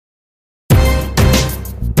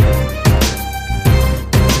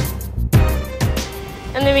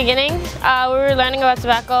beginning, we were learning about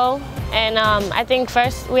tobacco, and I think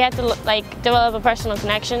first we had to develop a personal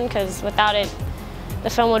connection, because without it, the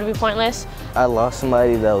film would be pointless. I lost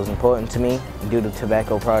somebody that was important to me due to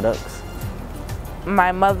tobacco products.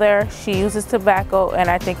 My mother, she uses tobacco, and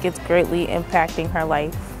I think it's greatly impacting her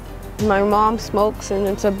life. My mom smokes, and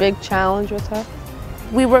it's a big challenge with her.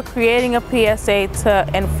 We were creating a PSA to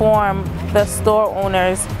inform the store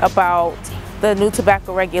owners about the new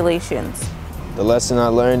tobacco regulations. The lesson I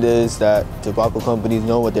learned is that tobacco companies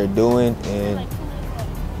know what they're doing and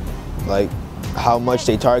how much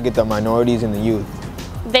they target the minorities and the youth.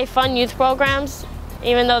 They fund youth programs.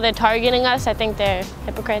 Even though they're targeting us, I think they're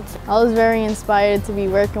hypocrites. I was very inspired to be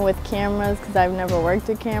working with cameras because I've never worked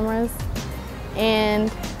with cameras. And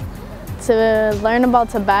to learn about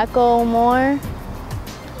tobacco more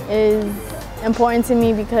is important to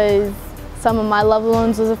me because some of my loved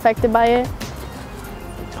ones was affected by it.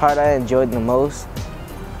 The part I enjoyed the most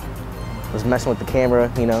was messing with the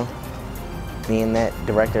camera, you know, being that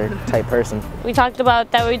director type person. We talked about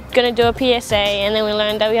that we're going to do a PSA, and then we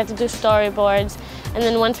learned that we have to do storyboards. And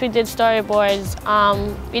then once we did storyboards,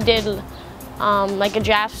 we did like a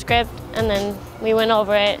draft script, and then we went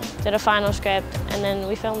over it, did a final script, and then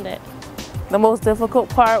we filmed it. The most difficult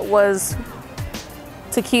part was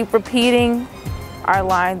to keep repeating our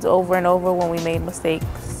lines over and over when we made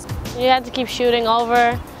mistakes. You had to keep shooting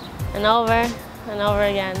over and over and over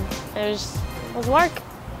again. It was work.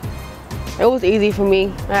 It was easy for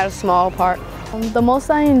me. I had a small part. The most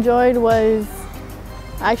I enjoyed was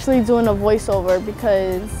actually doing a voiceover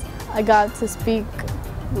because I got to speak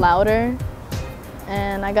louder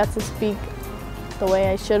and I got to speak the way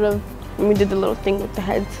I should have. And we did the little thing with the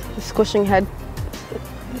head, the squishing head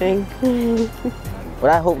thing.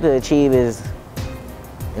 What I hope to achieve is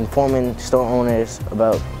informing store owners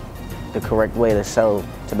about the correct way to sell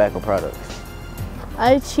tobacco products.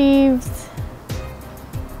 I achieved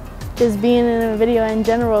just being in a video in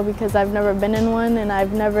general because I've never been in one and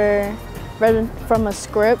I've never read from a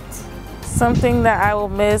script. Something that I will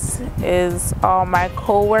miss is all my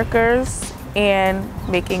co-workers and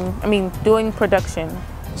doing production.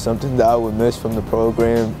 Something that I would miss from the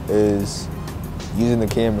program is using the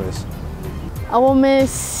cameras. I will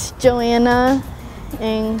miss Joanna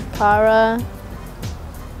and Cara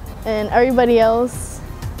and everybody else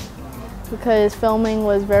because filming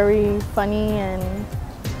was very funny and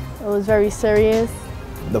it was very serious.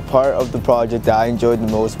 The part of the project that I enjoyed the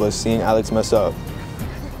most was seeing Alex mess up.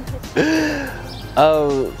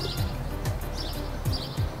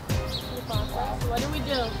 What do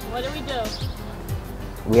we do?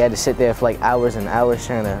 We had to sit there for like hours and hours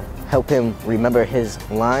trying to help him remember his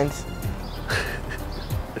lines.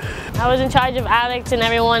 I was in charge of Alex and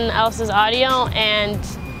everyone else's audio, and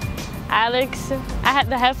I had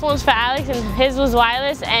the headphones for Alex and his was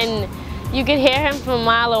wireless, and you could hear him from a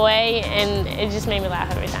mile away, and it just made me laugh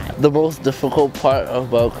every time. The most difficult part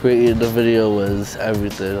about creating the video was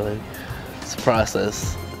everything, it's a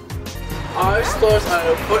process. Our stores are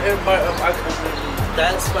an important part of our community.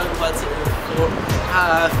 That's why we want to inform.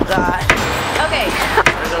 I forgot. Okay. I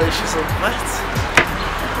gotta issue some what?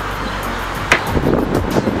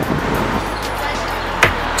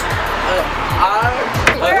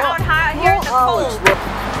 We're out high here in the cold.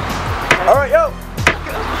 All right, yo.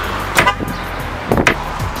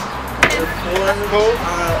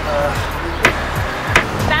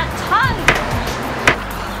 That tongue.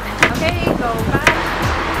 Okay, go back.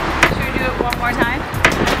 Should we do it one more time?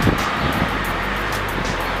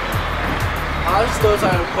 Our stores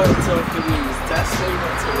are important to our communities. That's why we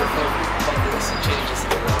want to reflect on this and change